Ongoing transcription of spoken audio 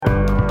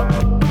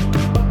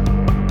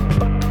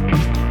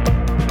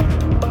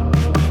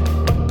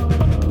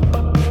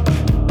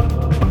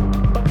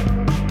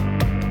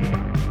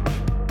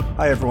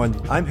everyone,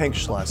 I'm Hank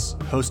Schless,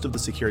 host of the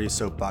Security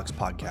Soapbox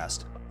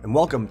podcast, and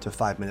welcome to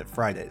 5 Minute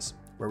Fridays,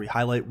 where we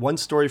highlight one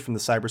story from the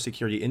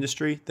cybersecurity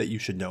industry that you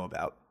should know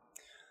about.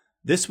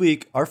 This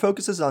week, our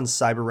focus is on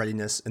cyber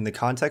readiness in the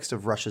context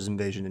of Russia's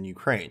invasion in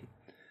Ukraine.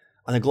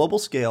 On a global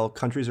scale,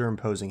 countries are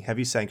imposing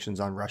heavy sanctions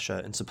on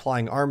Russia and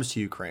supplying arms to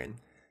Ukraine,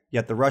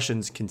 yet the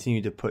Russians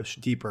continue to push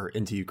deeper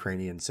into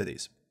Ukrainian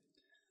cities.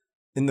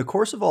 In the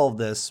course of all of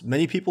this,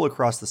 many people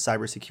across the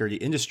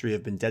cybersecurity industry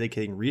have been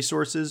dedicating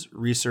resources,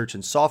 research,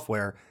 and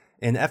software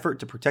in an effort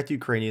to protect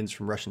Ukrainians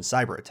from Russian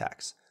cyber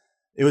attacks.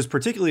 It was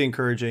particularly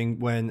encouraging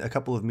when a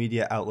couple of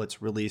media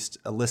outlets released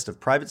a list of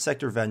private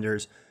sector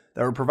vendors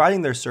that were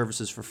providing their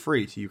services for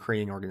free to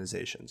Ukrainian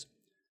organizations.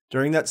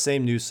 During that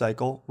same news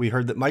cycle, we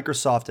heard that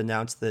Microsoft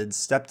announced that it had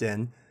stepped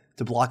in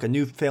to block a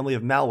new family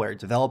of malware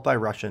developed by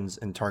Russians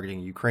and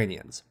targeting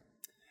Ukrainians.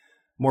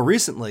 More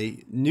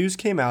recently, news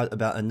came out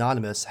about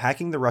Anonymous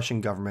hacking the Russian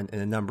government in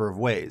a number of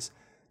ways,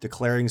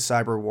 declaring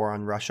cyber war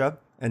on Russia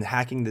and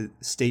hacking the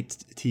state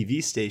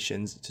TV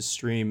stations to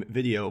stream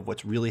video of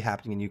what's really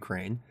happening in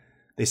Ukraine.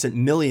 They sent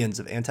millions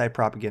of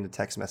anti-propaganda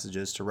text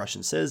messages to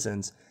Russian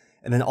citizens,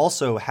 and then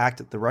also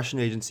hacked the Russian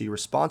agency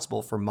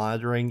responsible for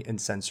monitoring and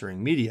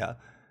censoring media,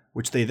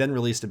 which they then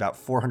released about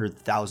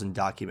 400,000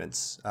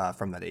 documents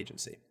from that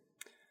agency.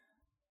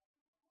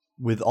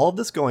 With all of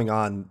this going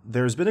on,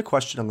 there's been a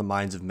question on the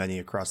minds of many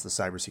across the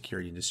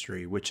cybersecurity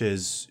industry, which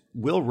is,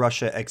 will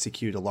Russia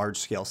execute a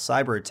large-scale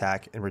cyber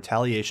attack in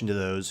retaliation to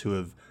those who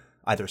have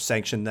either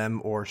sanctioned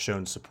them or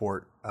shown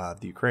support of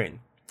the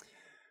Ukraine?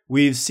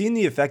 We've seen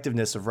the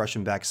effectiveness of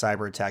Russian-backed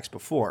cyber attacks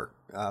before.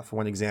 For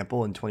one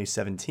example, in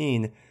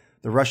 2017,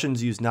 the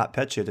Russians used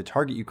NotPetya to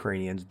target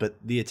Ukrainians, but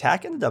the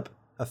attack ended up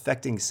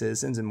affecting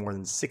citizens in more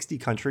than 60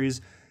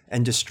 countries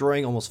and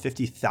destroying almost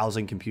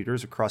 50,000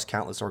 computers across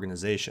countless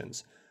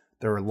organizations.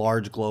 There were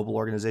large global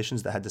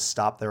organizations that had to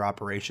stop their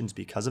operations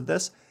because of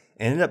this,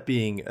 and ended up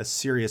being a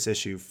serious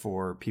issue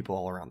for people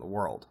all around the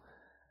world.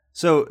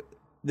 So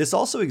this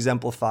also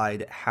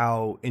exemplified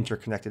how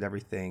interconnected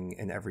everything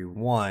and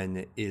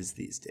everyone is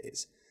these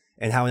days,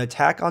 and how an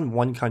attack on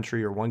one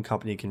country or one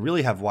company can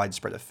really have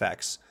widespread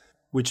effects,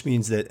 which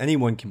means that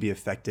anyone can be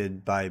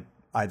affected by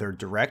either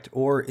direct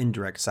or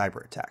indirect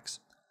cyber attacks.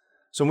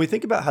 So when we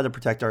think about how to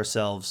protect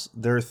ourselves,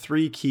 there are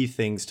three key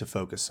things to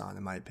focus on,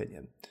 in my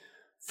opinion.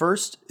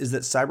 First is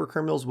that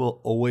cybercriminals will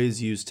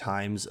always use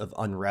times of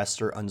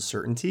unrest or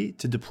uncertainty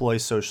to deploy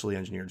socially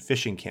engineered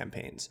phishing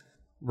campaigns.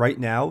 Right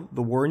now,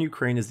 the war in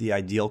Ukraine is the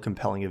ideal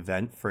compelling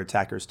event for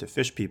attackers to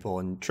phish people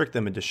and trick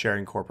them into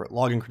sharing corporate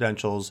login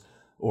credentials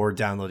or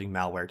downloading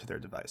malware to their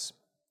device.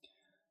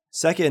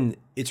 Second,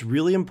 it's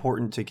really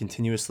important to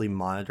continuously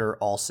monitor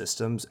all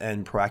systems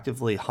and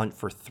proactively hunt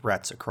for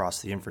threats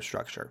across the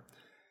infrastructure.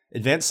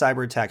 Advanced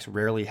cyber attacks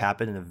rarely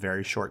happen in a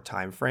very short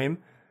time frame.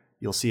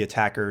 You'll see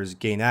attackers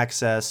gain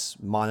access,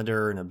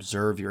 monitor, and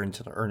observe your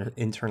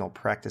internal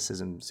practices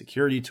and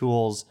security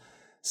tools,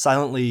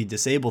 silently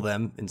disable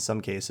them in some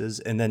cases,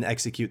 and then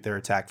execute their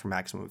attack for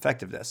maximum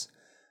effectiveness.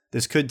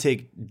 This could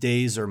take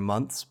days or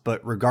months,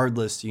 but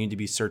regardless, you need to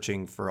be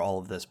searching for all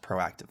of this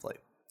proactively.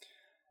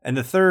 And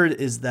the third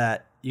is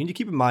that you need to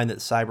keep in mind that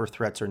cyber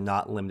threats are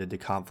not limited to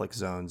conflict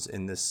zones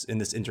in this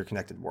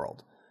interconnected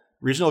world.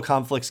 Regional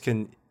conflicts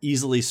can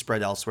easily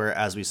spread elsewhere,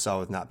 as we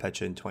saw with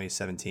NotPetya in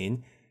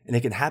 2017, and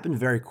it can happen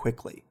very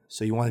quickly,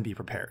 so you want to be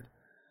prepared.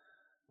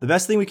 The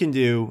best thing we can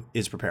do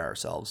is prepare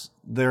ourselves.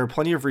 There are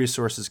plenty of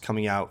resources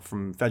coming out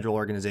from federal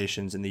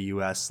organizations in the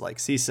US like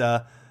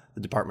CISA,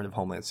 the Department of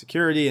Homeland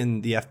Security,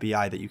 and the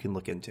FBI that you can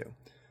look into.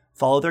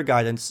 Follow their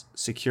guidance,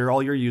 secure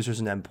all your users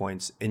and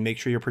endpoints, and make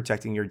sure you're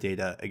protecting your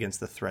data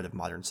against the threat of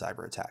modern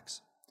cyber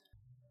attacks.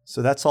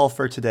 So that's all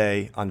for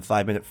today on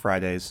 5 Minute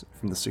Fridays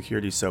from the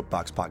Security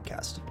Soapbox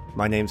podcast.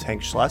 My name's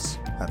Hank Schless.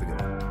 Have a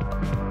good one.